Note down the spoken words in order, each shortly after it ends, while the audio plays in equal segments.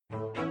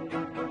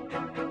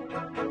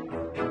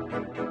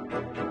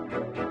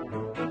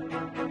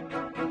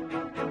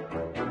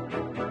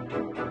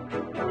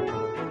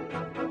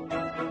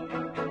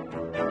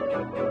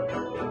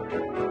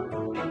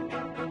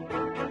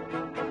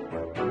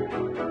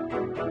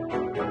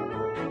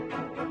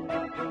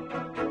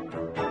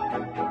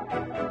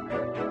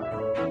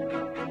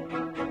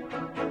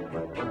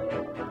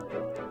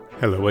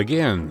Hello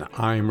again,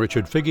 I'm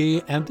Richard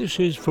Figge, and this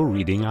is For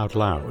Reading Out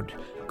Loud.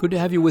 Good to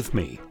have you with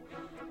me.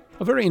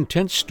 A very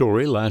intense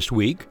story last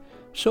week,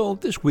 so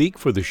this week,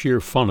 for the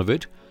sheer fun of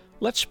it,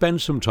 let's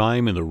spend some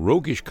time in the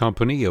roguish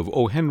company of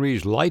O.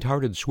 Henry's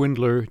light-hearted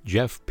swindler,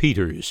 Jeff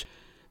Peters.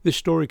 This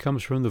story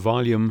comes from the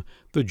volume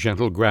The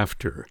Gentle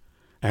Grafter,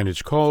 and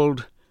it's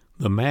called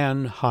The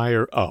Man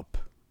Higher Up.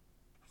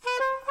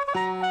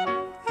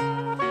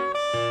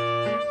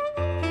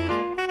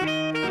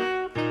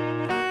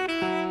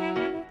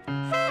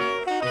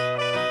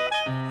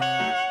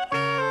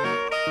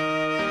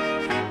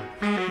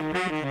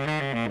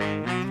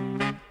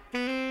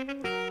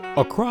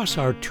 Across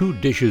our 2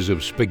 dishes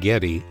of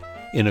spaghetti,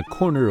 in a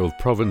corner of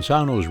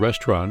Provenzano's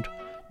restaurant,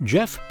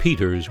 Jeff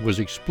Peters was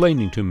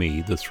explaining to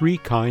me the 3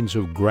 kinds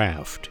of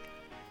graft.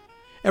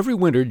 Every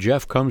winter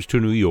Jeff comes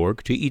to New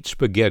York to eat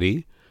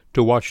spaghetti,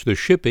 to watch the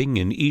shipping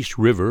in East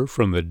River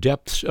from the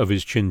depths of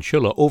his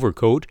chinchilla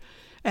overcoat,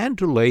 and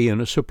to lay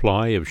in a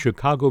supply of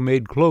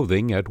Chicago-made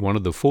clothing at one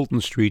of the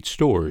Fulton Street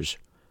stores.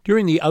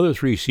 During the other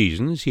 3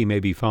 seasons he may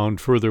be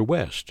found further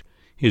west.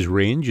 His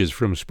range is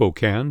from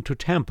Spokane to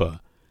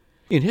Tampa.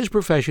 In his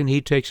profession he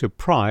takes a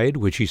pride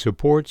which he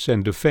supports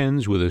and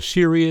defends with a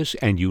serious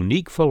and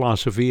unique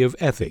philosophy of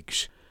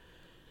ethics.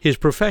 His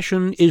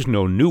profession is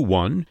no new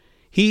one.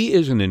 He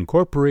is an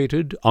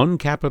incorporated,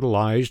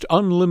 uncapitalized,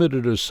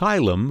 unlimited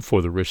asylum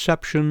for the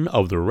reception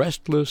of the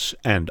restless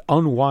and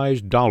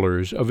unwise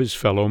dollars of his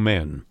fellow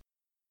men.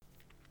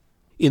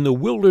 In the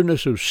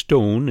wilderness of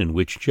stone in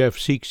which Jeff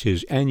seeks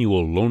his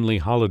annual lonely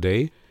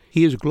holiday,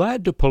 he is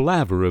glad to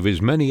palaver of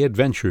his many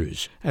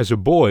adventures, as a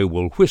boy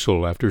will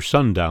whistle after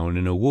sundown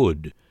in a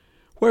wood.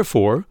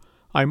 Wherefore,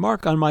 I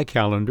mark on my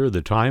calendar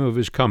the time of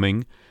his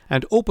coming,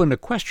 and open a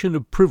question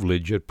of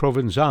privilege at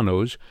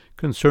Provenzano's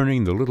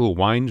concerning the little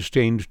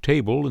wine-stained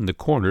table in the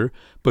corner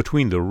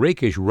between the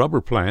rakish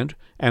rubber plant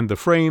and the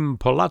frame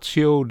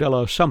Palazzo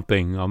della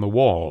Something on the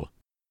wall.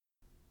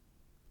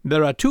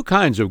 "There are 2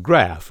 kinds of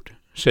graft,"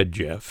 said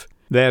Jeff,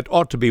 "that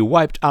ought to be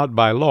wiped out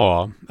by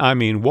law. I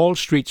mean Wall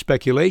Street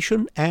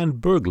speculation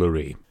and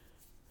burglary."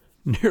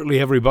 "Nearly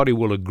everybody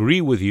will agree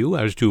with you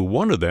as to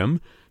one of them,"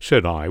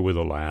 said I with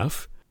a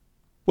laugh.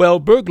 "Well,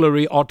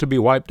 burglary ought to be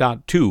wiped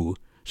out too,"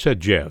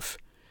 said Jeff,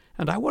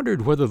 and I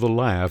wondered whether the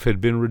laugh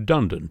had been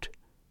redundant.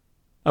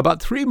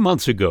 "About 3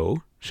 months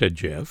ago," said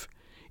Jeff,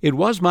 "it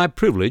was my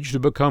privilege to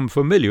become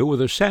familiar with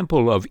a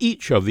sample of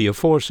each of the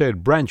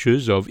aforesaid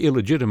branches of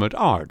illegitimate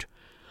art.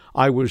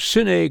 I was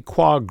sine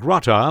qua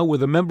grata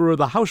with a member of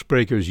the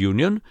Housebreakers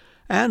Union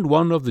and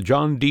one of the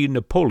John D.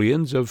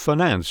 Napoleons of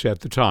finance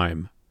at the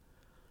time."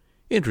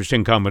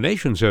 "Interesting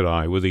combination," said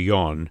I, with a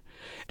yawn.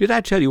 "Did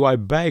I tell you I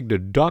bagged a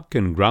duck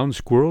and ground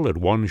squirrel at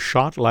 1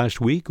 shot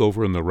last week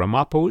over in the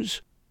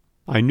Ramapos?"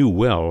 I knew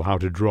well how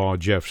to draw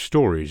Jeff's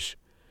stories.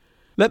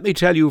 "Let me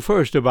tell you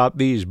first about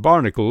these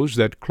barnacles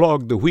that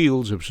clogged the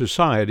wheels of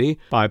society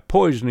by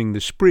poisoning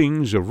the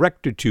springs of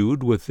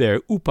rectitude with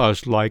their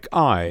upas-like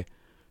eye,"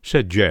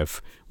 said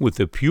Jeff, with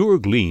the pure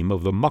gleam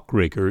of the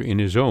muckraker in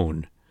his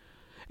own.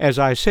 "As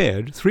I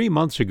said, 3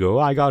 months ago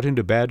I got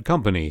into bad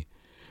company.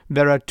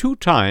 There are 2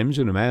 times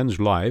in a man's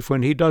life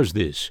when he does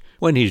this,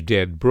 when he's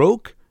dead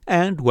broke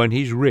and when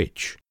he's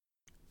rich.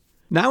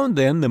 Now and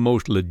then the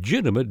most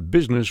legitimate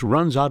business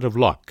runs out of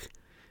luck.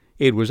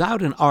 It was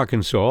out in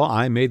Arkansas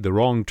I made the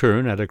wrong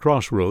turn at a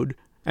crossroad,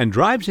 and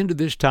drives into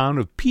this town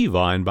of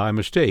Peavine by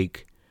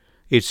mistake.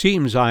 It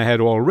seems I had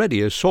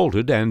already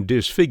assaulted and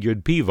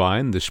disfigured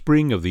Peavine the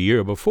spring of the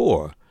year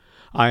before.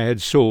 I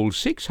had sold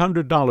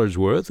 $600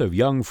 worth of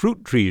young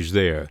fruit trees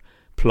there,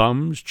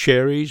 plums,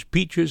 cherries,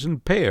 peaches,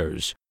 and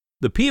pears.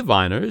 The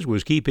Peaviners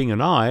was keeping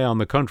an eye on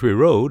the country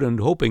road and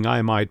hoping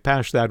I might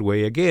pass that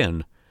way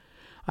again.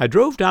 I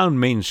drove down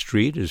Main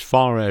Street as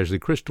far as the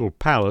Crystal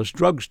Palace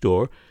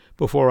drugstore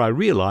before I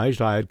realized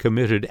I had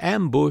committed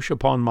ambush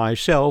upon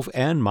myself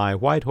and my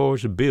white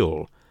horse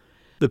Bill.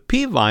 The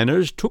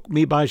Peaviners took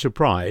me by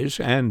surprise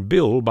and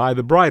Bill by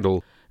the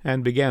bridle,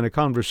 and began a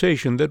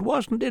conversation that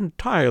wasn't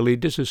entirely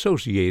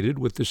disassociated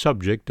with the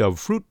subject of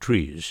fruit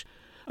trees.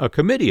 A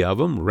committee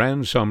of 'em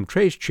ran some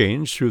trace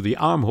chains through the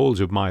armholes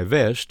of my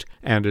vest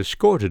and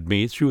escorted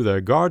me through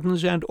their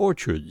gardens and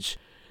orchards.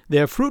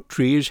 Their fruit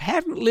trees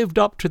hadn't lived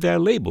up to their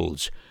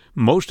labels.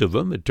 Most of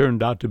 'em had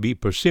turned out to be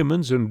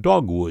persimmons and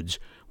dogwoods,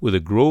 with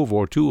a grove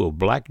or 2 of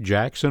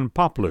blackjacks and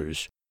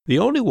poplars. The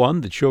only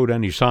one that showed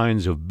any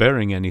signs of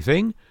bearing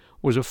anything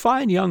was a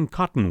fine young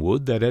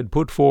cottonwood that had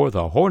put forth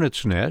a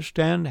hornet's nest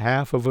and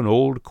half of an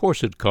old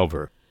corset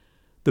cover.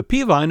 The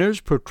Peaviners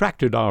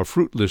protracted our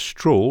fruitless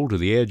stroll to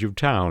the edge of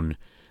town.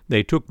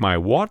 They took my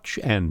watch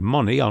and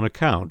money on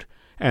account,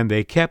 and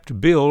they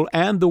kept Bill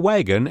and the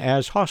wagon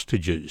as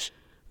hostages.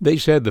 They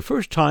said the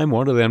first time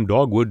one of them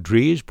dogwood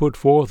trees put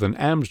forth an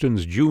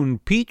Amsden's June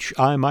peach,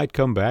 I might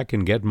come back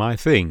and get my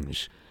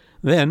things.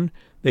 Then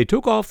they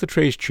took off the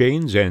trace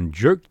chains and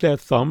jerked their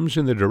thumbs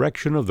in the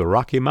direction of the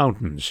Rocky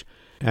Mountains,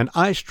 and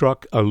I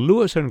struck a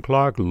Lewis and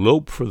Clark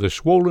lope for the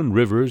swollen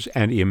rivers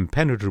and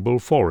impenetrable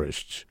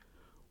forests.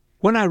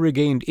 When I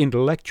regained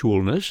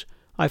intellectualness,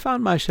 I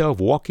found myself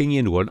walking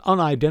into an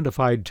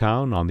unidentified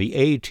town on the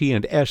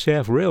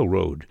AT&SF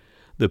Railroad.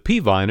 The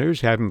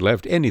Peaviners hadn't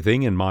left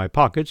anything in my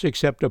pockets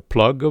except a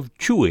plug of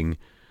chewing.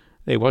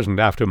 They wasn't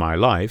after my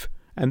life,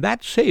 and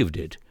that saved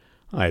it.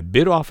 I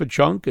bit off a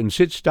chunk and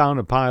sits down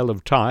a pile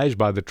of ties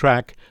by the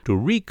track to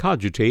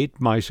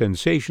recogitate my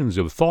sensations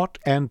of thought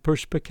and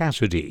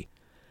perspicacity.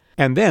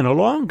 And then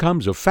along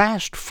comes a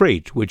fast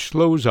freight which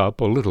slows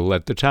up a little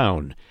at the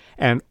town,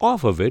 and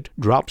off of it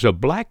drops a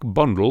black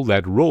bundle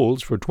that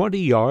rolls for 20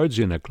 yards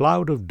in a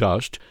cloud of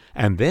dust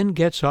and then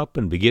gets up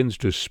and begins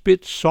to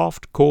spit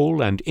soft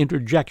coal and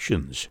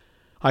interjections.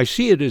 I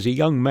see it as a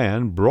young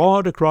man,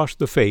 broad across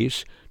the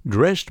face,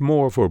 dressed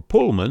more for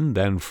Pullman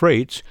than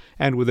freights,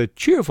 and with a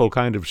cheerful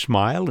kind of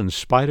smile in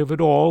spite of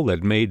it all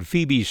that made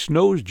Phoebe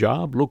Snow's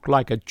job look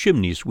like a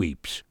chimney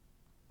sweep's.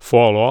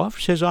 "Fall off?"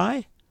 says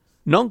I.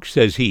 "Nunk,"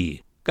 says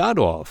he. "Got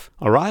off.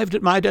 Arrived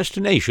at my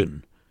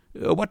destination.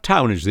 What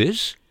town is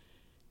this?"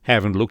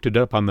 "Haven't looked it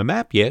up on the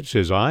map yet,"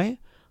 says I.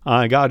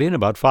 "I got in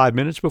about 5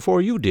 minutes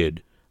before you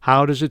did.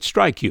 How does it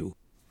strike you?"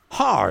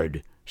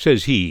 "Hard,"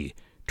 says he,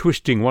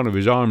 twisting one of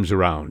his arms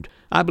around.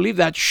 "I believe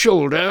that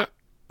shoulder—"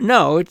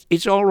 "No,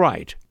 it's all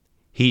right."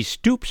 He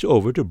stoops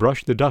over to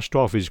brush the dust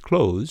off his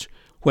clothes,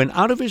 when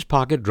out of his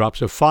pocket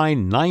drops a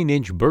fine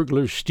 9-inch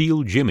burglar's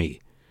steel jimmy.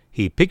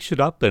 He picks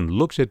it up and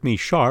looks at me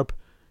sharp,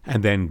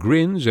 and then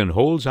grins and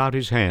holds out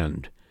his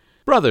hand.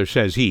 "Brother,"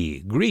 says he,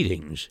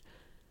 "greetings.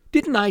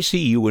 Didn't I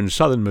see you in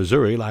southern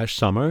Missouri last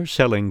summer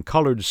selling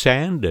colored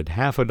sand at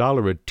 $half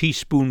a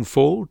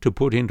teaspoonful to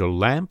put into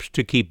lamps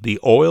to keep the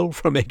oil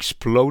from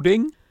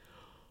exploding?"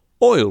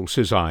 "Oil,"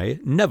 says I,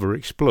 "never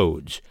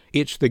explodes.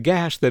 It's the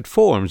gas that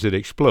forms that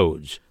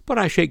explodes." But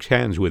I shakes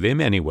hands with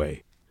him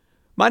anyway.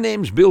 "My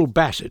name's Bill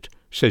Bassett,"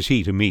 says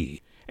he to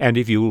me, "and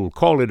if you'll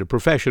call it a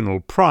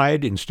professional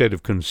pride instead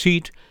of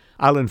conceit,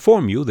 I'll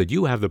inform you that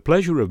you have the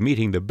pleasure of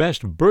meeting the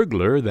best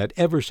burglar that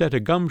ever set a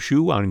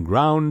gumshoe on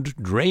ground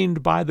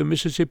drained by the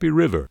Mississippi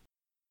River."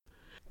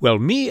 Well,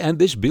 me and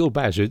this Bill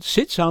Bassett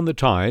sits on the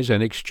ties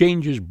and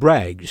exchanges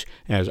brags,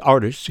 as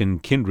artists in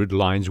kindred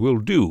lines will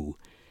do.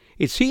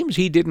 It seems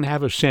he didn't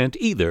have a cent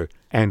either,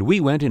 and we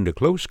went into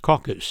close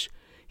caucus.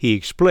 He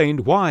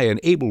explained why an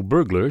able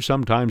burglar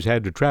sometimes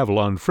had to travel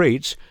on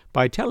freights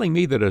by telling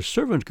me that a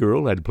servant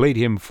girl had played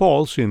him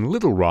false in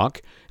Little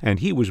Rock, and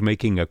he was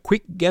making a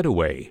quick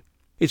getaway.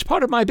 "It's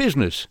part of my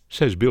business,"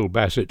 says Bill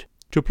Bassett,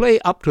 "to play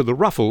up to the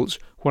ruffles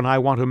when I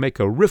want to make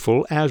a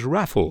riffle as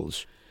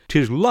Raffles.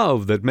 'Tis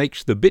love that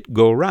makes the bit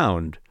go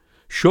round.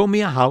 Show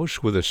me a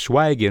house with a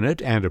swag in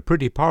it and a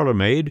pretty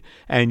parlour-maid,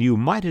 and you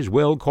might as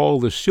well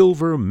call the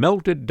silver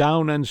melted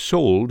down and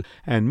sold,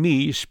 and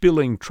me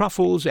spilling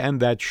truffles and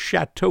that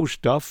chateau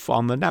stuff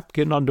on the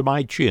napkin under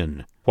my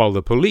chin, while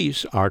the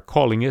police are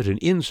calling it an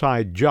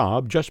inside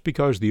job just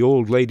because the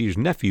old lady's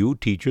nephew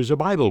teaches a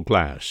Bible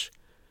class.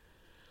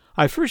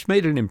 I first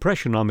made an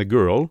impression on the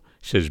girl,"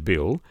 says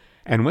Bill,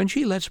 "and when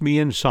she lets me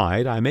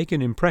inside I make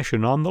an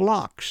impression on the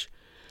locks.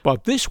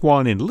 But this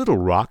one in Little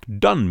Rock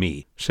done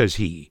me," says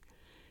he.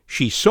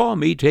 "She saw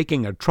me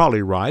taking a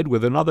trolley ride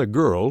with another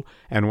girl,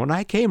 and when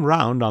I came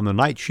round on the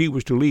night she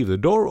was to leave the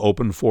door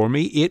open for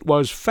me, it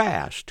was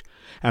fast,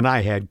 and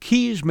I had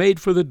keys made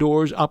for the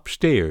doors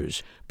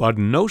upstairs. But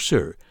no,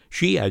 sir,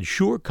 she had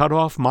sure cut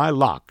off my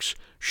locks.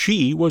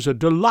 She was a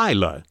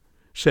Delilah,"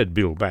 said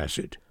Bill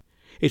Bassett.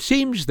 It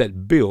seems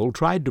that Bill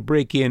tried to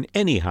break in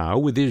anyhow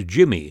with his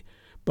jimmy,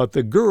 but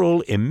the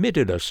girl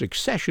emitted a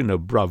succession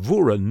of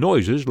bravura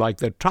noises like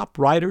the top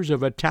riders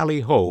of a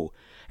tally-ho,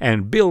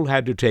 and Bill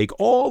had to take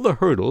all the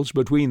hurdles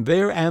between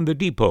there and the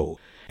depot.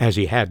 As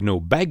he had no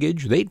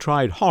baggage, they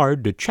tried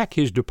hard to check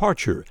his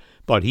departure,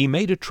 but he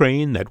made a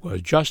train that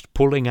was just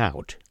pulling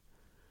out.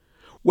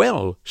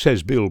 "Well,"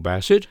 says Bill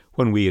Bassett,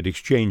 when we had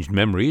exchanged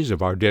memories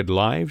of our dead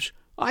lives,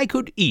 "I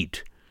could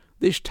eat.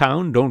 This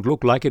town don't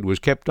look like it was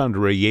kept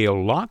under a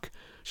Yale lock.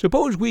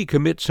 Suppose we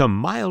commit some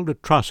mild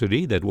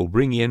atrocity that will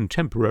bring in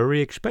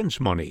temporary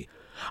expense money.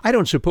 I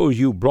don't suppose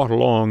you brought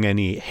along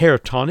any hair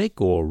tonic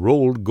or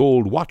rolled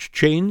gold watch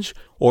chains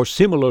or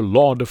similar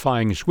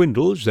law-defying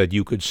swindles that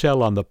you could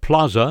sell on the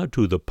plaza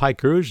to the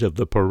pikers of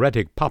the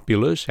paretic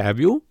populace,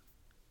 have you?"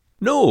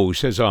 "No,"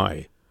 says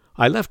I.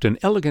 "I left an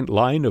elegant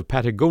line of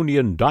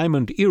Patagonian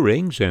diamond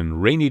earrings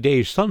and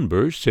rainy-day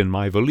sunbursts in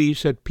my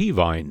valise at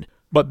Peavine,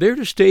 but they're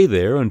to stay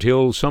there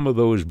until some of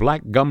those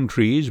black gum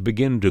trees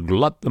begin to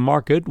glut the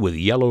market with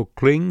yellow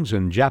clings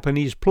and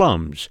Japanese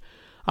plums.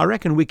 I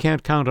reckon we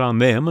can't count on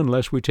them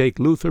unless we take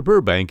Luther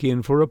Burbank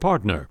in for a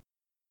partner."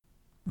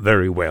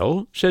 "Very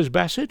well," says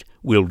Bassett.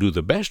 "We'll do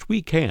the best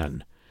we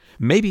can.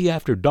 Maybe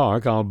after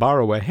dark I'll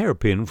borrow a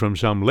hairpin from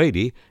some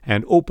lady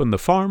and open the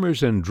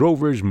Farmers and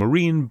Drovers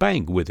Marine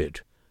Bank with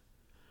it."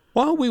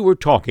 While we were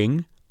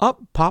talking,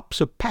 up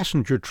pops a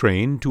passenger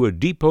train to a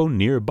depot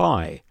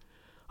nearby.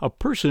 A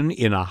person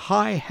in a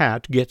high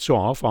hat gets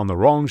off on the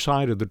wrong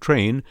side of the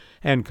train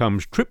and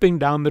comes tripping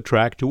down the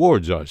track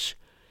towards us.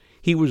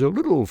 He was a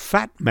little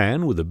fat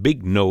man with a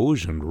big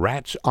nose and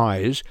rat's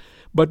eyes,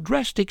 but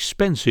dressed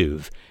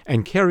expensive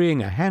and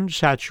carrying a hand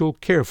satchel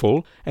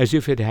careful as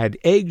if it had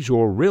eggs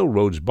or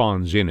railroads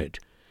bonds in it.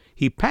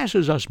 He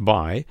passes us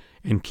by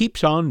and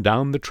keeps on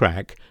down the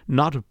track,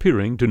 not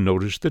appearing to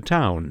notice the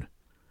town.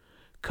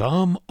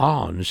 "Come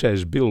on,"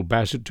 says Bill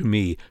Bassett to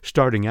me,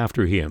 starting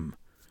after him.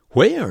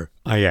 "Where?"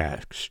 I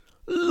asks.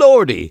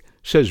 "Lordy,"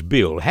 says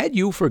Bill, "had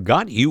you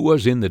forgot you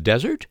was in the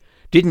desert?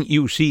 Didn't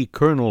you see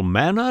Colonel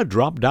Manna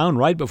drop down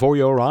right before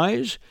your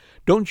eyes?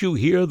 Don't you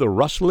hear the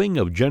rustling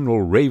of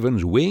General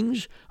Raven's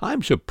wings?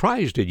 I'm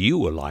surprised at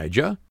you,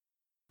 Elijah."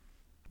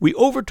 We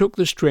overtook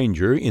the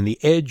stranger in the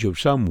edge of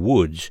some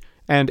woods,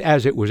 and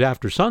as it was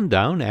after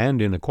sundown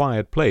and in a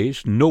quiet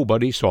place,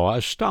 nobody saw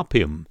us stop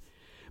him.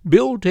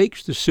 Bill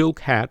takes the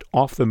silk hat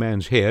off the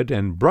man's head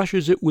and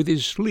brushes it with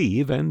his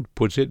sleeve and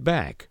puts it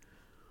back.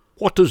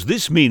 "What does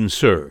this mean,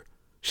 sir?"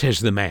 says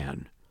the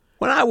man.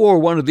 "When I wore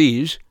one of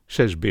these,"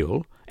 says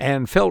Bill,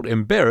 "and felt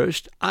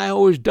embarrassed, I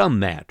always done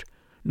that.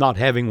 Not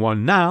having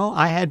one now,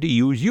 I had to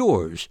use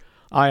yours.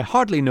 I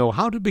hardly know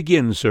how to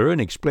begin, sir, in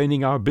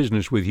explaining our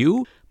business with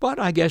you, but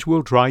I guess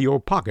we'll try your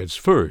pockets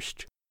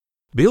first."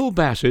 Bill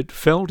Bassett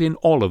felt in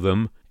all of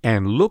them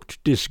and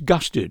looked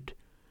disgusted.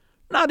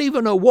 "Not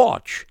even a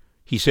watch,"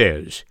 he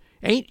says.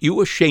 "Ain't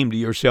you ashamed of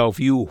yourself,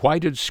 you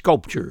whited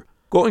sculpture,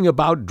 going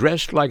about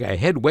dressed like a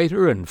head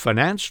waiter and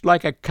financed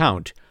like a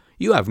count?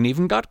 You haven't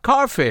even got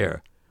car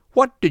fare.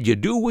 What did you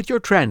do with your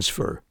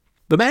transfer?"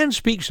 The man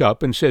speaks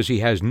up and says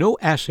he has no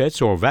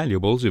assets or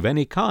valuables of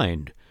any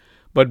kind,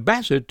 but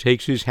Bassett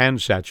takes his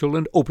hand satchel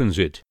and opens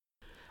it.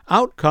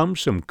 Out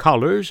comes some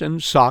collars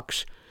and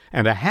socks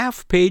and a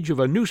half-page of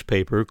a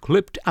newspaper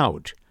clipped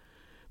out.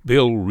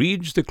 Bill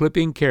reads the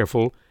clipping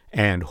careful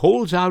and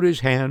holds out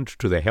his hand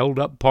to the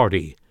held-up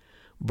party.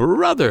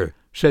 "Brother,"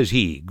 says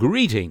he,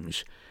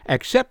 "greetings.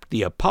 Accept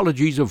the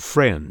apologies of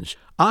friends.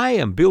 I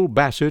am Bill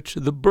Bassett,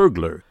 the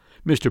burglar.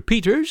 Mr.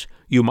 Peters,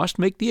 you must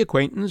make the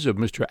acquaintance of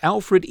Mr.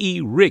 Alfred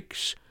E.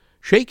 Ricks.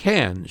 Shake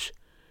hands."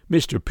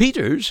 "Mr.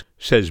 Peters,"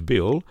 says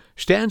Bill,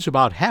 "stands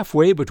about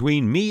halfway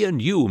between me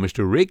and you,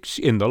 Mr. Ricks,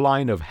 in the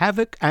line of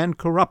havoc and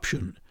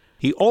corruption.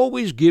 He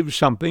always gives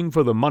something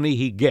for the money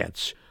he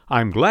gets.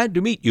 I'm glad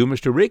to meet you,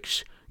 Mr.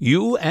 Ricks,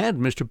 you and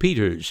Mr.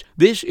 Peters.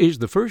 This is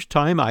the first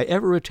time I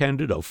ever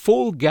attended a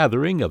full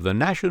gathering of the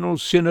National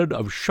Synod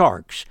of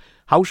Sharks,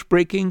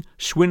 housebreaking,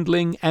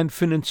 swindling, and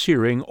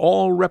financiering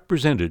all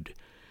represented.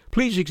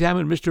 Please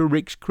examine Mr.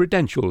 Ricks'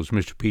 credentials,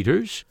 Mr.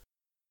 Peters."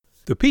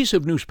 The piece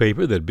of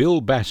newspaper that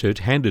Bill Bassett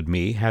handed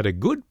me had a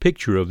good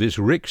picture of this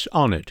Ricks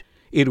on it.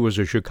 It was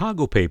a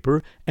Chicago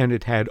paper, and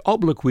it had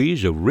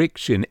obloquies of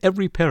Ricks in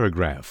every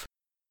paragraph.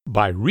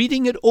 By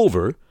reading it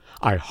over,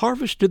 I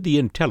harvested the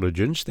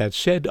intelligence that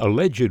said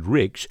alleged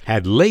Ricks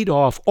had laid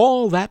off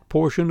all that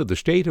portion of the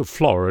state of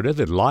Florida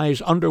that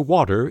lies under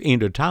water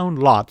into town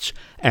lots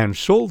and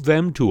sold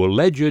them to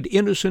alleged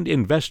innocent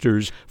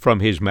investors from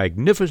his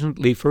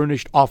magnificently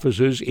furnished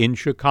offices in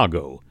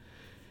Chicago.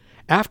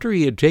 After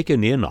he had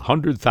taken in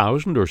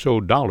 $100,000 or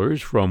so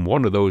from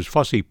one of those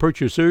fussy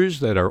purchasers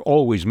that are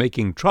always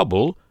making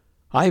trouble,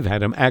 I've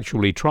had him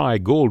actually try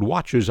gold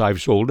watches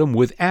I've sold him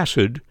with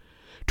acid,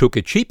 took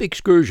a cheap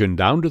excursion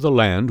down to the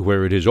land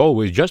where it is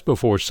always just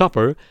before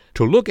supper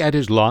to look at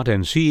his lot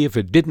and see if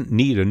it didn't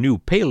need a new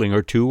paling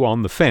or two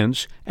on the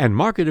fence and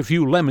market a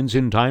few lemons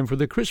in time for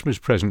the Christmas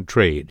present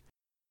trade.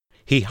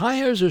 He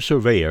hires a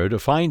surveyor to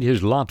find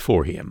his lot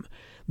for him.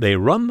 They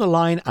run the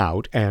line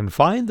out and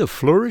find the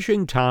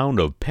flourishing town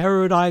of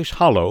Paradise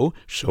Hollow,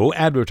 so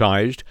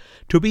advertised,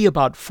 to be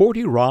about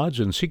 40 rods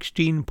and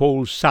 16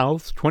 poles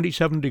south,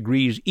 27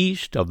 degrees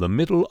east of the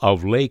middle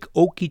of Lake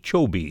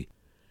Okeechobee.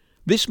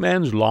 This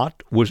man's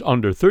lot was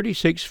under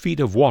 36 feet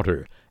of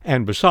water,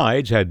 and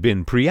besides had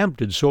been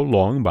preempted so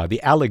long by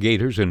the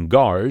alligators and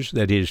gars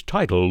that his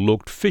title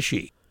looked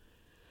fishy.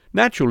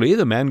 Naturally,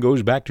 the man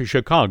goes back to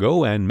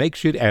Chicago and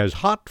makes it as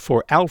hot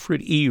for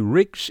Alfred E.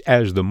 Ricks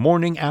as the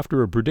morning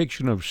after a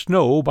prediction of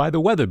snow by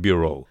the Weather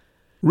Bureau.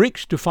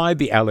 Ricks defied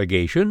the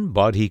allegation,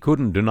 but he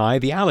couldn't deny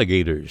the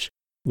alligators.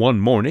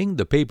 One morning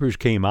the papers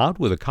came out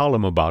with a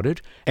column about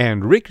it,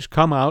 and Ricks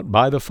come out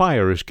by the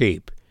fire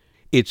escape.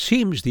 It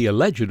seems the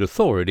alleged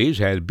authorities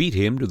had beat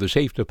him to the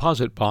safe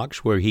deposit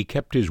box where he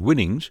kept his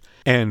winnings,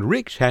 and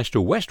Ricks has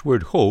to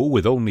westward hoe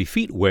with only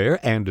feetwear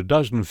and a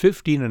dozen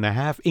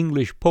 15.5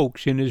 English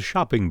pokes in his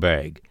shopping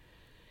bag.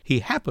 He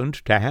happened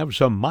to have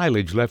some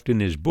mileage left in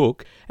his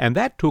book, and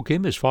that took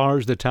him as far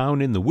as the town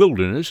in the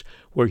wilderness,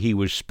 where he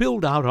was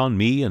spilled out on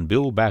me and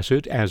Bill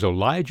Bassett as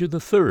Elijah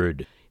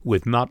III,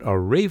 with not a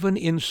raven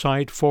in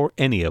sight for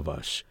any of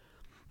us.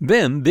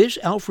 Then this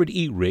Alfred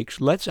E. Ricks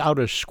lets out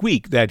a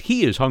squeak that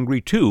he is hungry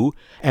too,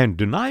 and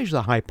denies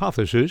the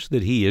hypothesis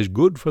that he is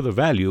good for the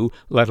value,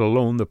 let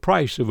alone the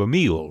price of a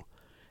meal.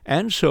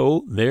 And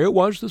so there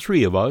was the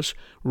three of us,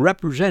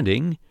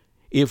 representing,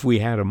 if we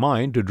had a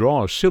mind to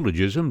draw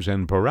syllogisms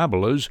and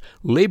parabolas,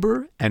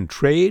 labor and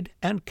trade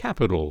and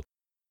capital.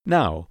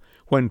 Now,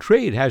 when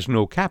trade has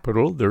no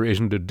capital, there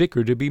isn't a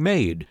dicker to be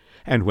made,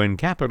 and when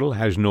capital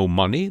has no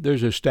money,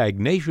 there's a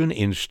stagnation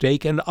in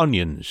steak and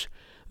onions.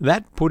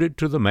 That put it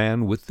to the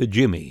man with the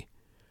jimmy.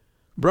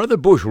 "Brother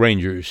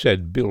Bushranger,"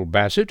 said Bill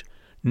Bassett,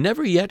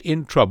 "never yet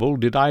in trouble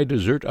did I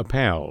desert a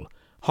pal.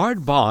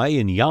 Hard by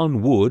in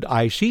yon wood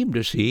I seem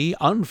to see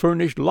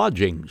unfurnished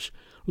lodgings.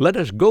 Let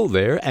us go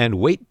there and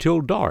wait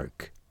till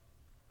dark."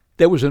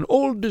 There was an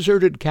old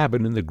deserted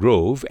cabin in the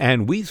grove,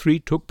 and we three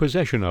took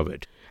possession of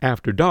it.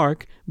 After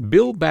dark,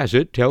 Bill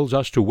Bassett tells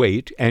us to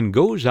wait, and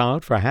goes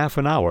out for half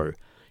an hour.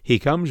 He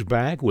comes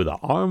back with an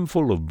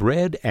armful of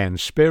bread and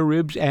spare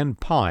ribs and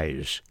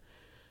pies.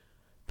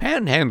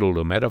 "Panhandled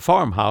 'em at a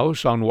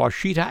farmhouse on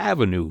Washita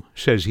Avenue,"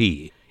 says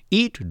he.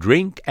 "Eat,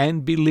 drink,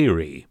 and be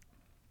leery."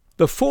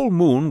 The full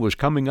moon was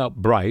coming up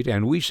bright,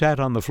 and we sat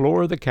on the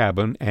floor of the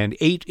cabin and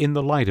ate in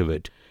the light of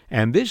it,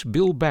 and this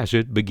Bill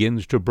Bassett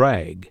begins to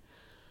brag.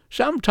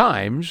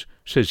 "Sometimes,"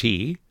 says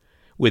he,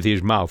 with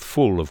his mouth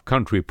full of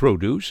country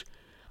produce,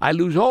 "I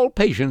lose all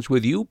patience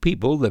with you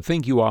people that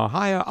think you are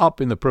higher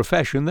up in the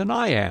profession than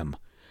I am.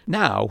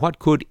 Now, what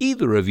could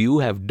either of you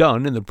have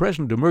done in the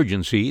present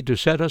emergency to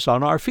set us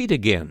on our feet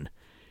again?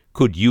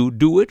 Could you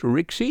do it,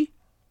 Rixey?"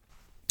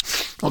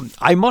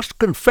 "I must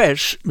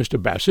confess,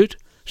 Mr. Bassett,"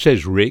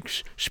 says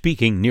Rix,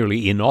 speaking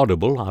nearly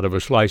inaudible out of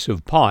a slice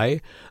of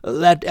pie,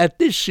 "that at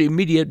this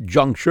immediate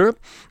juncture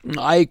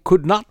I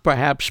could not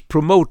perhaps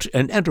promote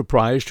an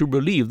enterprise to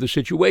relieve the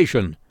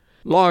situation.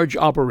 Large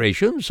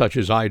operations, such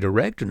as I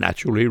direct,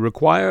 naturally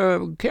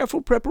require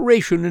careful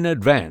preparation in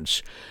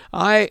advance.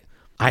 I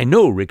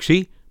know,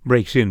 Rixey,"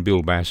 breaks in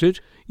Bill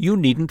Bassett. "You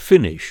needn't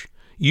finish.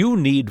 You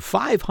need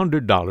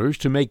 $500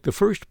 to make the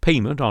first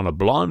payment on a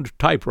blonde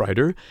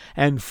typewriter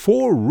and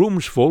 4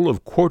 rooms full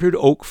of quartered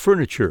oak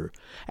furniture,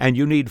 and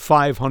you need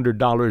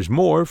 $500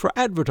 more for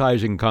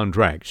advertising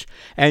contracts,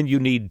 and you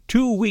need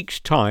 2 weeks'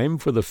 time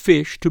for the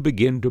fish to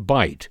begin to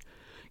bite.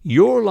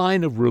 Your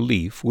line of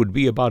relief would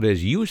be about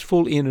as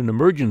useful in an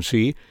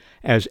emergency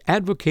as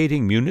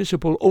advocating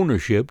municipal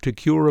ownership to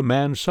cure a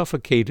man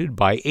suffocated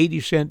by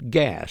 80-cent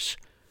gas.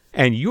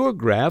 And your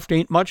graft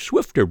ain't much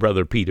swifter,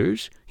 Brother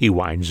Peters," he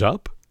winds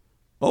up.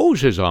 "Oh,"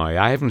 says I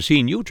haven't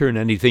seen you turn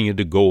anything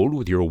into gold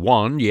with your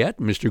wand yet,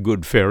 Mr.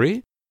 Good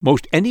Fairy.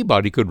 Most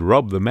anybody could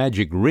rub the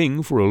magic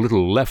ring for a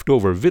little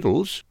leftover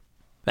victuals."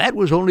 "That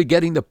was only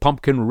getting the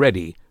pumpkin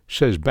ready,"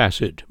 says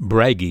Bassett,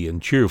 braggy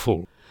and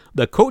cheerful.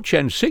 "The coach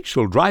and 6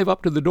 will drive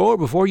up to the door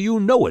before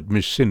you know it,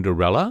 Miss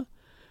Cinderella.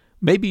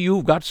 Maybe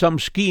you've got some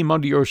scheme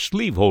under your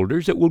sleeve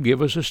holders that will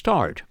give us a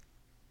start."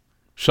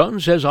 "Son,"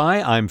 says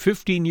I'm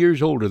 15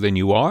 years older than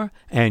you are,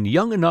 and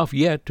young enough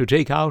yet to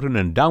take out an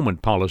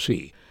endowment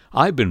policy.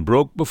 I've been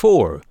broke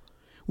before.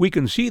 We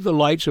can see the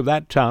lights of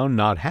that town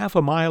not half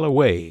a mile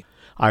away.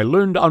 I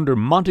learned under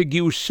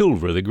Montague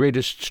Silver, the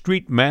greatest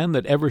street man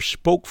that ever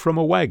spoke from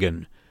a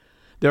wagon.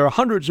 There are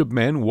hundreds of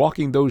men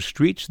walking those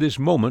streets this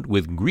moment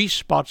with grease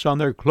spots on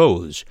their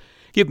clothes.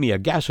 Give me a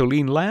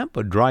gasoline lamp,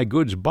 a dry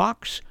goods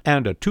box,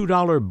 and a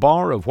 $2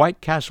 bar of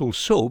White Castle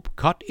soap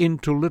cut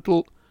into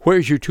little—"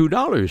 "Where's your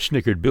 $2?"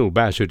 snickered Bill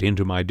Bassett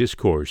into my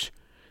discourse.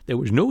 There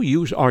was no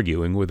use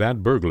arguing with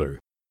that burglar.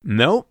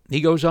 "No,"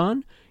 he goes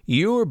on,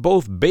 "you're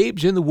both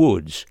babes in the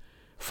woods.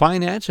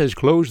 Finance has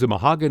closed the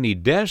mahogany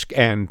desk,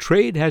 and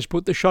trade has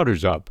put the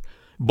shutters up.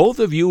 Both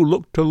of you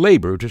look to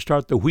labor to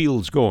start the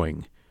wheels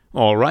going.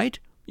 All right,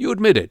 you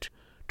admit it.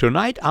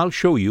 Tonight I'll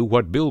show you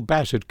what Bill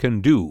Bassett can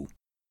do."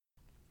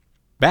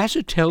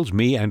 Bassett tells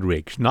me and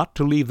Rix not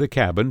to leave the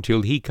cabin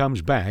till he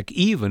comes back,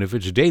 even if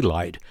it's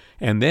daylight,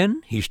 and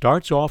then he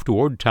starts off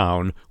toward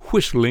town,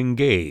 whistling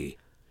gay.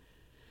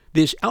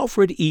 This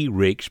Alfred E.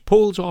 Rix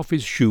pulls off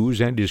his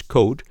shoes and his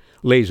coat,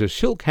 lays a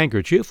silk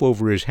handkerchief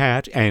over his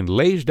hat, and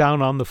lays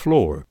down on the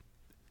floor.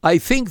 "I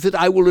think that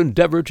I will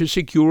endeavor to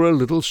secure a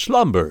little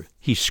slumber,"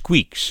 he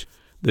squeaks.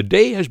 "The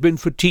day has been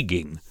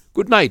fatiguing.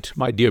 Good night,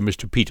 my dear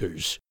Mr.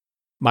 Peters."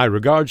 "My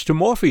regards to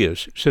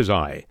Morpheus," says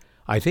I.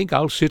 "I think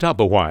I'll sit up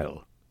a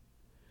while."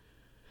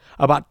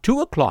 About 2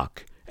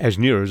 o'clock, as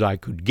near as I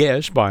could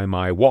guess by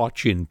my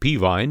watch in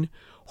Peavine,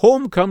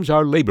 home comes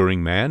our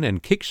laboring man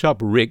and kicks up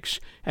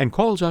Rix and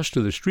calls us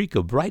to the streak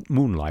of bright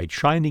moonlight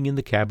shining in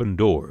the cabin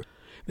door.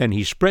 Then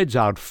he spreads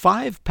out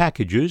 5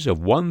 packages of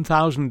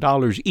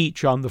 $1,000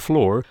 each on the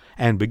floor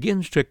and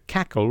begins to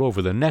cackle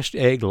over the nest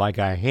egg like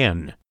a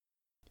hen.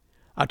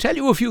 "I'll tell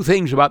you a few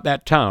things about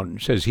that town,"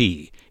 says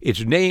he.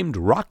 "It's named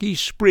Rocky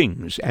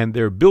Springs, and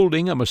they're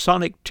building a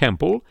Masonic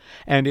temple,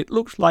 and it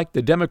looks like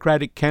the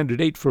Democratic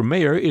candidate for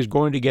mayor is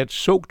going to get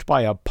soaked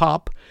by a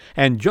pop,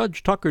 and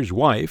Judge Tucker's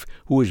wife,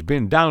 who has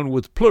been down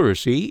with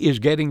pleurisy, is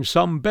getting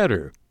some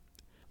better.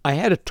 I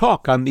had a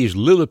talk on these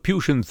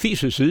Lilliputian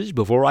theses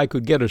before I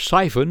could get a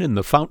siphon in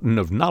the fountain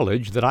of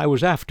knowledge that I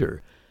was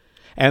after.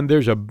 And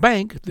there's a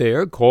bank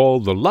there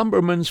called the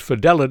Lumberman's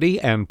Fidelity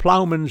and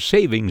Plowman's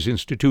Savings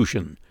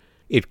Institution.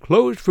 It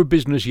closed for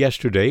business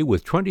yesterday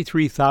with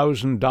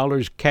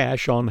 $23,000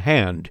 cash on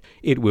hand.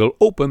 It will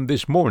open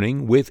this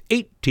morning with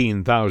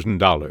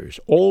 $18,000,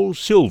 all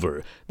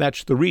silver.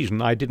 That's the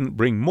reason I didn't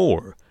bring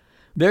more.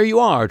 There you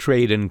are,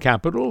 trade and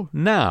capital.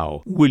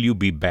 Now, will you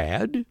be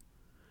bad?"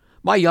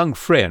 "My young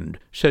friend,"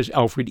 says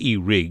Alfred E.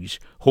 Riggs,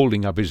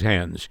 holding up his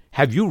hands,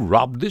 "have you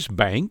robbed this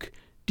bank?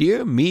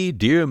 Dear me,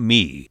 dear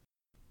me."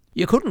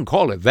 "You couldn't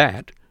call it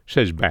that,"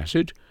 says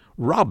Bassett.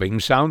 "Robbing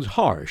sounds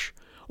harsh.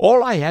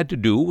 All I had to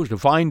do was to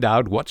find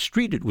out what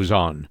street it was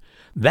on.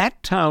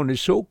 That town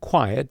is so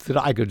quiet that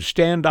I could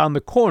stand on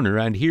the corner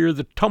and hear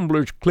the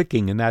tumblers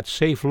clicking in that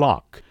safe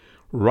lock.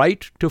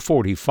 Right to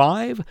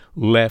 45,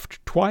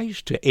 left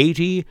twice to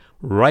 80,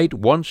 right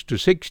once to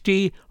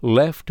 60,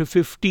 left to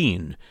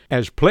 15,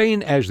 as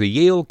plain as the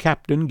Yale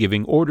captain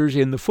giving orders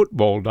in the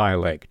football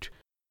dialect.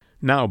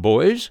 Now,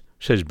 boys,"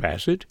 says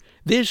Bassett,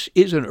 "this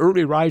is an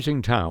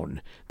early-rising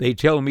town. They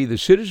tell me the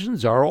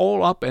citizens are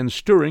all up and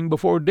stirring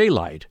before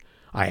daylight.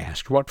 I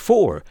asked what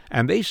for,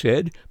 and they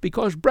said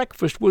because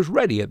breakfast was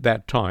ready at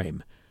that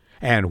time.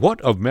 And what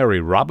of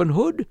merry Robin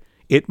Hood?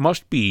 It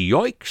must be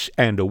yoicks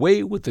and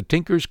away with the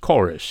tinker's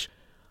chorus.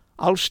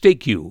 I'll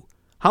stake you.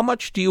 How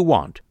much do you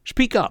want?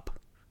 Speak up.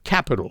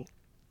 Capital."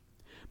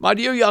 "My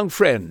dear young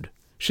friend,"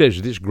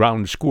 says this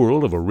ground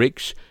squirrel of a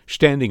Rix,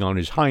 standing on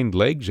his hind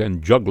legs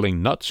and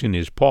juggling nuts in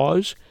his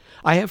paws,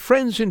 "I have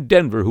friends in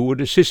Denver who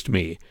would assist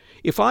me.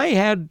 If I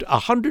had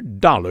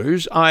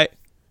 $100,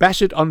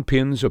 Bassett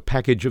unpins a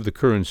package of the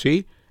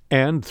currency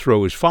and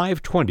throws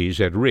 5 20s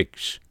at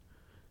Rix.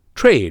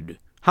 "Trade.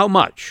 How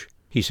much?"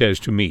 he says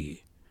to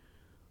me.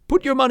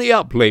 "Put your money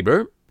up,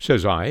 Labor,"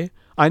 says I.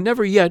 "I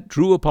never yet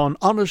drew upon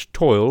honest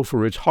toil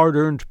for its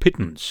hard-earned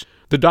pittance.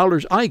 The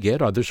dollars I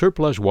get are the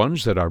surplus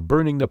ones that are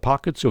burning the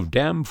pockets of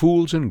damn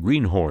fools and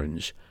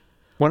greenhorns.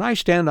 When I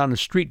stand on a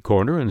street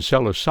corner and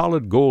sell a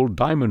solid gold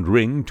diamond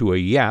ring to a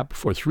yap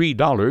for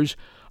 $3,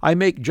 I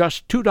make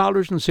just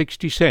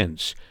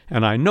 $2.60,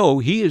 and I know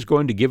he is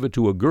going to give it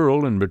to a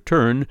girl in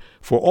return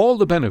for all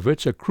the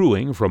benefits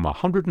accruing from a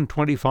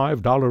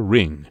 $125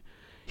 ring.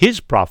 His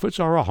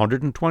profits are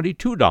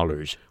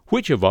 $122.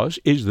 Which of us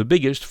is the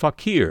biggest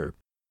fakir?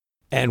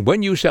 And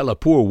when you sell a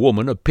poor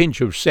woman a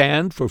pinch of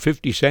sand for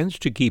 50 cents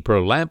to keep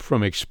her lamp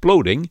from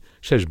exploding,"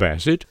 says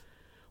Bassett,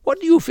 "what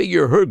do you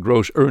figure her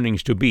gross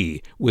earnings to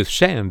be, with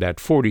sand at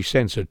 40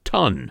 cents a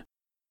ton?"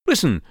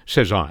 "Listen,"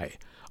 says I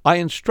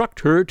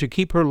instruct her to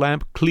keep her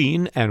lamp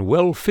clean and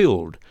well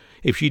filled.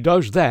 If she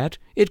does that,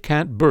 it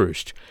can't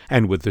burst,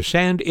 and with the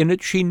sand in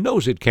it she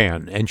knows it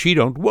can, and she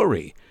don't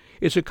worry.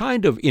 It's a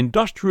kind of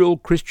industrial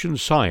Christian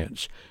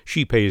Science.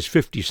 She pays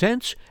 50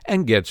 cents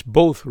and gets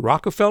both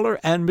Rockefeller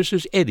and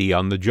Mrs. Eddy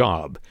on the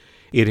job.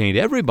 It ain't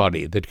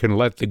everybody that can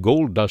let the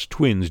Gold Dust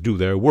twins do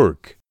their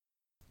work."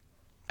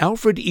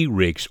 Alfred E.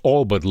 Rix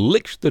all but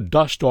licks the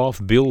dust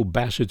off Bill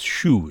Bassett's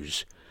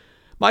shoes.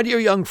 "My dear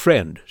young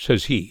friend,"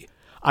 says he,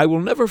 "I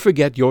will never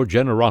forget your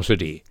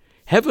generosity.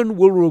 Heaven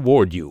will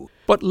reward you,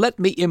 but let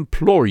me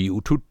implore you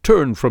to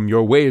turn from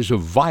your ways of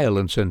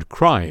violence and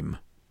crime."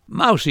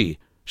 "Mousy,"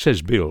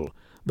 says Bill,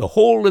 "the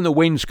hole in the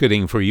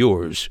wainscoting for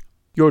yours.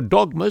 Your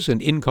dogmas and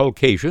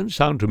inculcations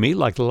sound to me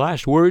like the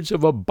last words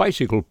of a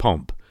bicycle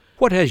pump.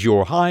 What has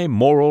your high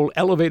moral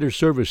elevator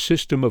service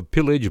system of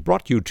pillage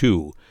brought you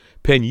to?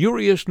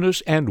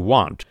 Penuriousness and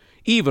want.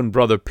 Even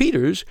Brother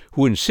Peters,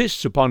 who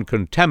insists upon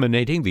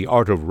contaminating the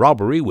art of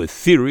robbery with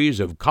theories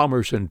of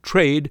commerce and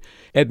trade,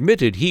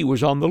 admitted he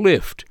was on the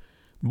lift.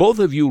 Both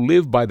of you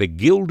live by the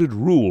gilded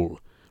rule.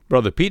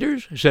 Brother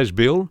Peters," says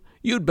Bill,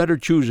 "you'd better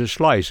choose a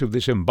slice of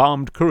this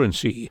embalmed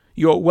currency.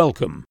 You're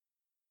welcome."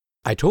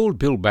 I told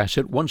Bill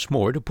Bassett once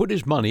more to put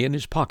his money in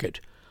his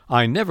pocket.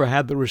 I never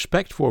had the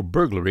respect for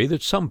burglary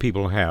that some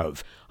people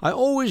have. I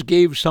always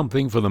gave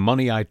something for the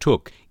money I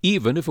took,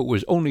 even if it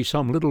was only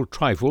some little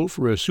trifle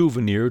for a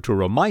souvenir to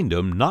remind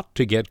 'em not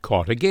to get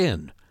caught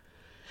again.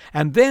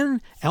 And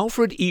then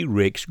Alfred E.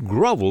 Rix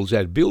grovels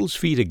at Bill's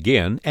feet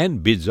again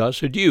and bids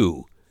us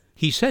adieu.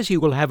 He says he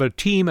will have a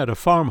team at a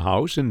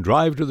farmhouse and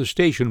drive to the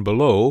station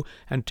below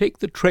and take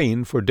the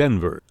train for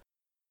Denver.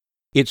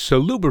 It's to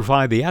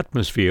lubrify the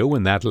atmosphere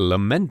when that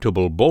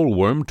lamentable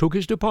bollworm took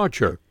his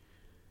departure.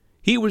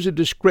 He was a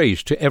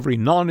disgrace to every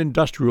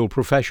non-industrial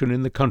profession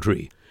in the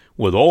country.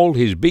 With all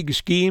his big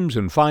schemes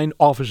and fine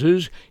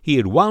offices, he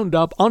had wound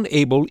up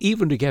unable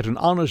even to get an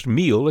honest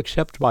meal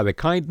except by the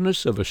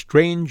kindness of a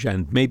strange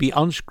and maybe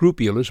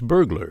unscrupulous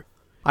burglar.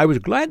 I was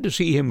glad to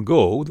see him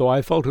go, though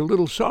I felt a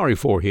little sorry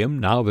for him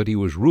now that he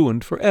was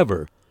ruined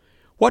forever.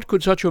 What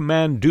could such a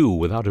man do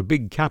without a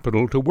big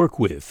capital to work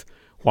with?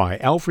 Why,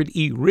 Alfred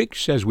E.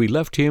 Rix, as we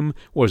left him,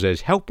 was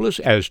as helpless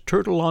as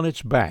turtle on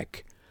its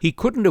back. He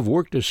couldn't have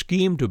worked a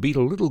scheme to beat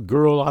a little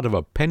girl out of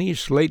a penny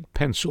slate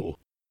pencil.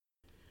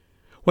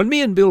 When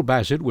me and Bill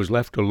Bassett was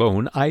left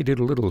alone, I did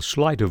a little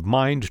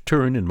sleight-of-mind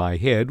turn in my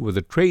head with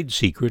a trade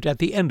secret at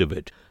the end of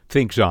it.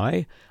 Thinks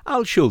I,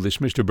 I'll show this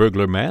Mr.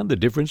 Burglar man the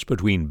difference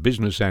between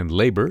business and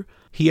labor.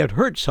 He had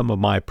hurt some of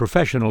my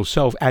professional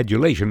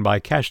self-adulation by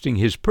casting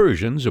his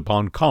Persians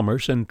upon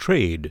commerce and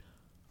trade.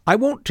 "I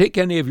won't take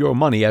any of your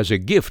money as a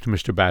gift,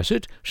 Mr.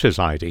 Bassett," says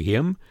I to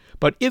him,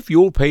 "but if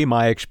you'll pay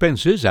my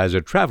expenses as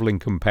a traveling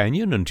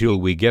companion until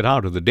we get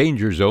out of the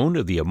danger zone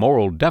of the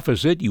immoral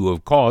deficit you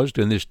have caused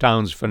in this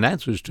town's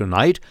finances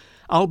tonight,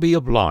 I'll be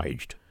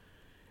obliged."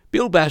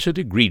 Bill Bassett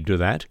agreed to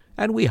that,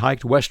 and we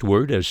hiked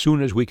westward as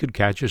soon as we could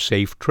catch a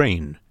safe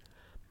train.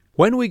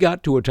 When we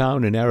got to a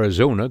town in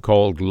Arizona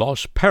called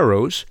Los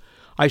Perros,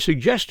 I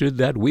suggested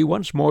that we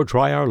once more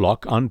try our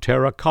luck on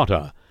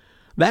terracotta.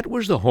 That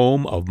was the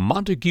home of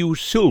Montague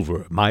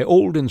Silver, my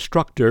old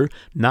instructor,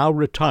 now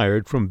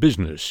retired from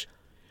business.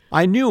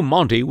 I knew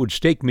Monty would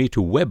stake me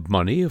to web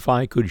money if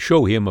I could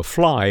show him a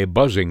fly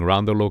buzzing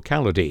round the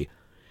locality.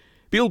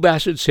 Bill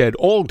Bassett said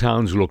all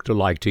towns looked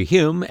alike to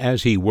him,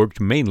 as he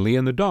worked mainly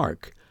in the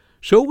dark.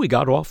 So we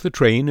got off the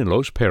train in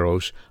Los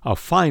Perros, a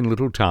fine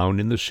little town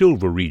in the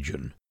silver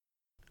region.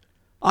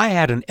 I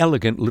had an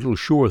elegant little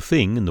sure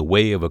thing in the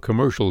way of a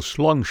commercial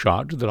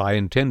slungshot that I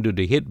intended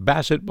to hit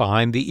Bassett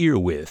behind the ear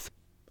with.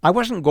 I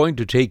wasn't going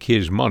to take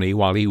his money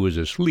while he was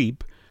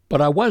asleep,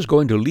 but I was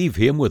going to leave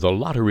him with a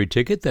lottery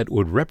ticket that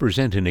would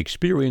represent an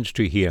experience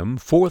to him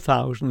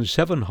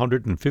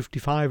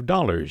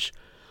 $4,755.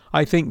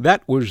 I think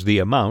that was the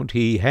amount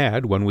he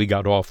had when we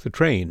got off the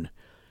train.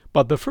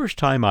 But the first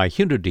time I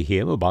hinted to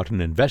him about an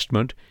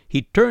investment,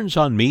 he turns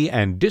on me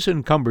and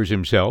disencumbers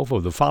himself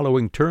of the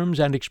following terms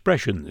and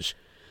expressions.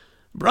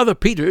 "Brother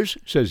Peters,"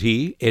 says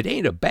he, "it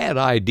ain't a bad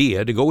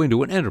idea to go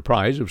into an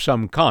enterprise of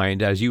some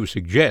kind, as you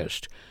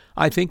suggest.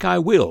 I think I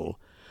will.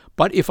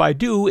 But if I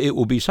do, it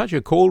will be such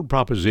a cold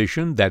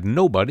proposition that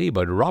nobody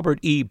but Robert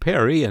E.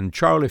 Perry and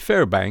Charlie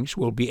Fairbanks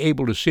will be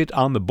able to sit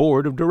on the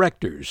board of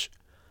directors."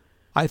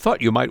 "I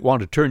thought you might want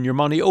to turn your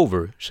money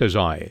over," says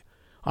I.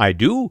 "I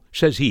do,"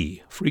 says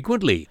he,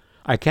 "frequently.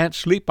 I can't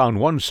sleep on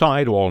one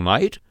side all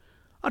night.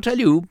 I'll tell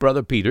you,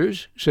 Brother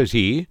Peters," says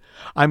he,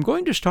 "I'm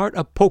going to start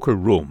a poker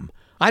room.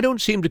 I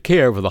don't seem to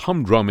care for the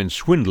humdrum in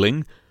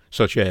swindling,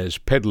 such as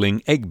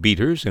peddling egg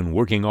beaters and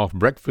working off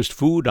breakfast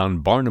food on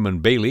Barnum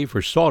and Bailey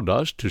for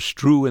sawdust to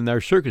strew in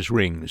their circus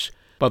rings.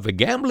 But the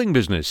gambling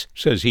business,"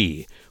 says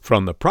he,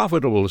 "from the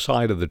profitable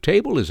side of the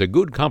table is a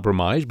good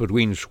compromise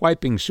between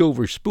swiping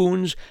silver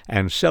spoons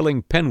and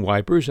selling pen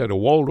wipers at a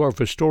Waldorf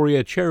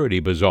Astoria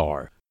charity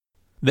bazaar."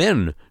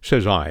 "Then,"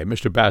 says I,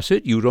 "Mr.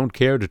 Bassett, you don't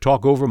care to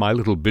talk over my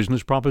little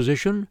business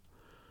proposition?"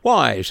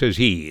 "Why," says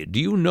he, "do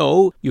you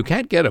know you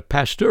can't get a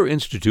Pasteur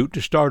Institute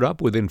to start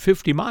up within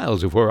 50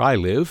 miles of where I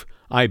live?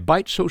 I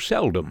bite so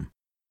seldom."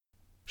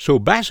 So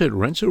Bassett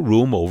rents a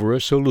room over a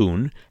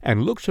saloon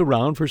and looks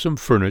around for some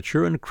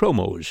furniture and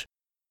chromos.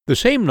 The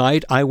same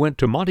night I went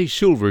to Monty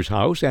Silver's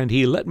house, and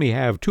he let me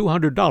have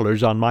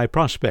 $200 on my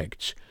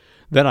prospects.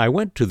 Then I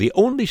went to the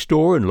only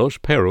store in Los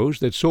Perros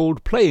that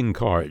sold playing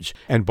cards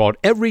and bought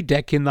every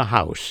deck in the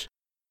house.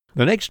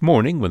 The next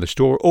morning, when the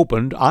store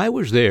opened, I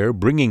was there,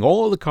 bringing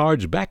all the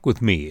cards back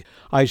with me.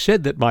 I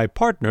said that my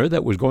partner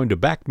that was going to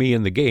back me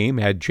in the game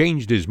had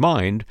changed his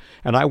mind,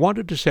 and I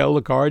wanted to sell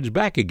the cards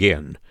back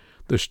again.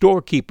 The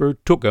storekeeper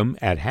took 'em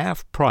at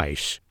half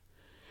price.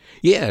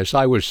 Yes,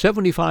 I was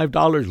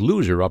 $75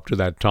 loser up to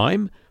that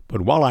time,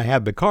 but while I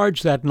had the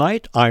cards that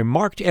night, I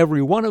marked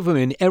every one of 'em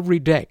in every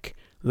deck.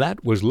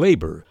 That was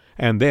labor.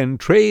 And then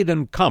trade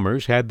and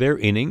commerce had their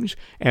innings,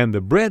 and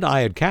the bread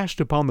I had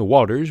cast upon the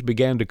waters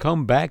began to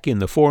come back in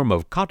the form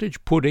of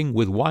cottage pudding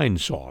with wine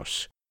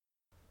sauce.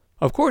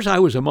 Of course I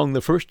was among the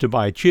first to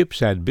buy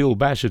chips at Bill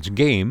Bassett's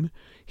game.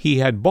 He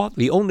had bought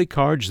the only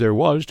cards there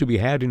was to be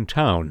had in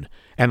town,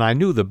 and I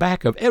knew the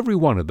back of every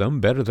one of them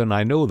better than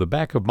I know the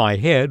back of my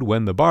head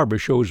when the barber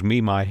shows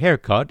me my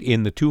haircut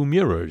in the 2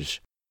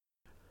 mirrors.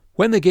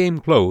 When the game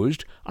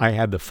closed, I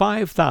had the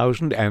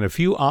 5,000 and a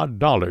few odd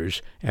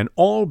dollars, and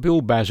all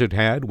Bill Bassett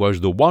had was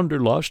the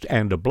Wanderlust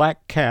and a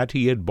black cat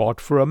he had bought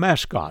for a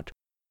mascot.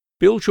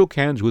 Bill shook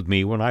hands with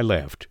me when I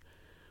left.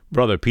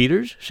 "Brother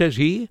Peters," says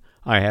he,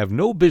 "I have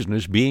no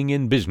business being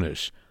in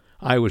business.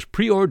 I was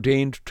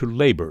preordained to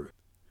labor.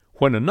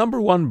 When a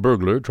number 1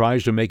 burglar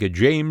tries to make a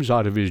James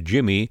out of his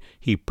Jimmy,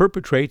 he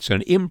perpetrates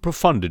an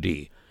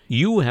improfundity.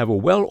 You have a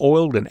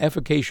well-oiled and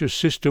efficacious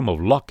system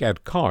of luck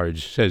at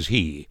cards," says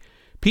he.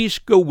 "Peace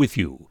go with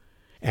you."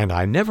 And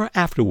I never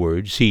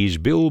afterward sees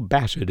Bill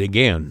Bassett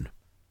again.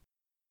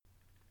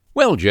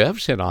 "Well, Jeff,"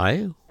 said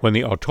I, when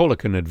the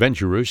Autolycan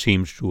adventurer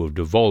seems to have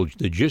divulged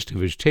the gist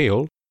of his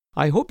tale,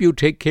 "I hope you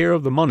take care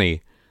of the money.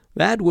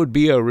 That would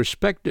be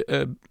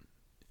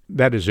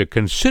that is a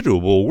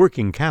considerable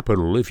working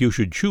capital if you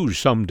should choose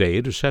some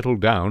day to settle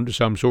down to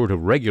some sort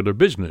of regular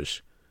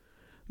business."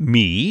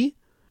 "Me?"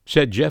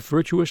 said Jeff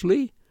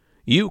virtuously.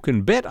 "You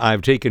can bet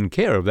I've taken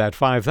care of that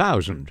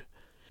 5,000.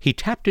 He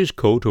tapped his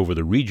coat over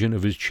the region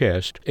of his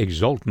chest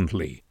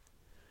exultantly.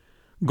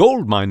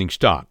 "Gold mining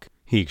stock,"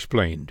 he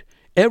explained.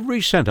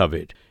 "Every cent of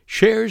it.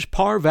 Shares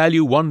par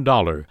value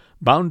 $1,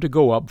 bound to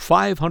go up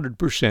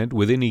 500%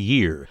 within a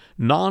year,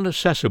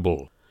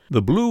 non-assessable.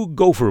 The Blue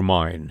Gopher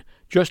Mine,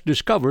 just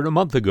discovered a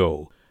month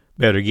ago.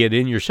 Better get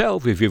in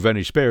yourself if you've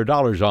any spare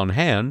dollars on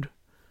hand."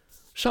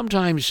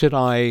 "Sometimes," said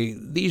I,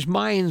 "these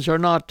mines are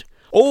not—"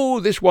 "Oh,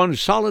 this one's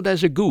solid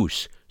as a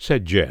goose,"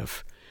 said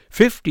Jeff.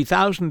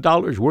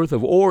 $50,000 worth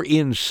of ore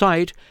in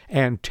sight,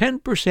 and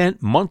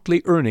 10%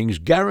 monthly earnings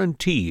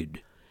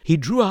guaranteed." He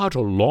drew out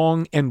a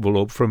long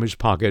envelope from his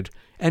pocket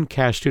and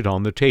cast it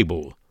on the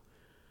table.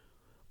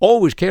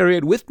 "Always carry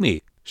it with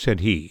me," said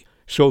he,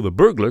 "so the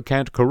burglar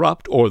can't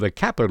corrupt or the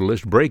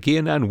capitalist break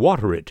in and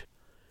water it."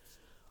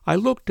 I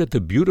looked at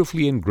the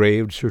beautifully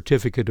engraved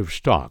certificate of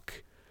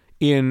stock.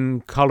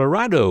 "In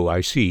Colorado, I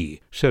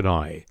see," said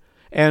I.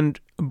 "And,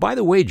 by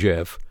the way,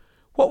 Jeff,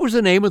 What was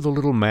the name of the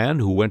little man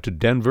who went to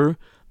Denver,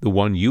 the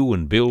one you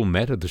and Bill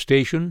met at the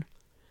station?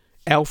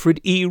 Alfred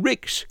E.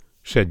 Ricks,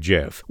 said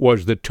Jeff,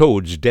 was the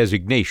Toad's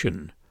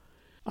designation.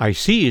 I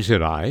see,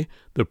 said I,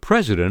 the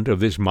president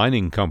of this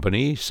mining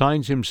company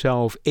signs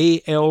himself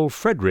A.L.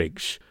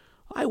 Fredericks.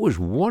 I was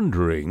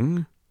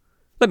wondering—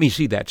 Let me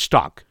see that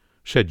stock,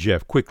 said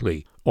Jeff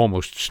quickly,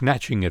 almost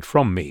snatching it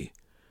from me.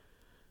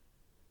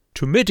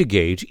 To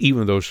mitigate,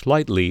 even though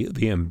slightly,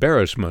 the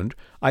embarrassment,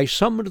 I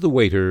summoned the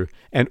waiter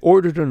and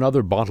ordered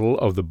another bottle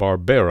of the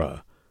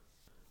Barbera.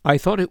 I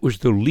thought it was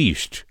the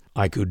least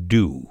I could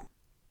do.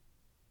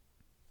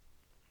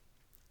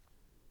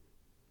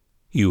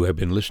 You have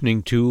been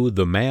listening to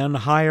The Man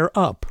Higher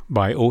Up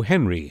by O.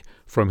 Henry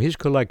from his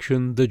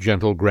collection The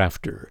Gentle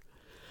Grafter.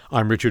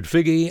 I'm Richard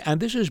Figge, and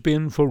this has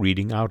been For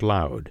Reading Out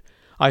Loud.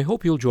 I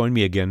hope you'll join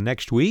me again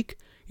next week.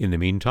 In the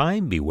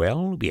meantime, be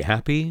well, be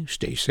happy,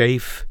 stay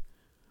safe.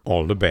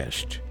 All the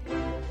best.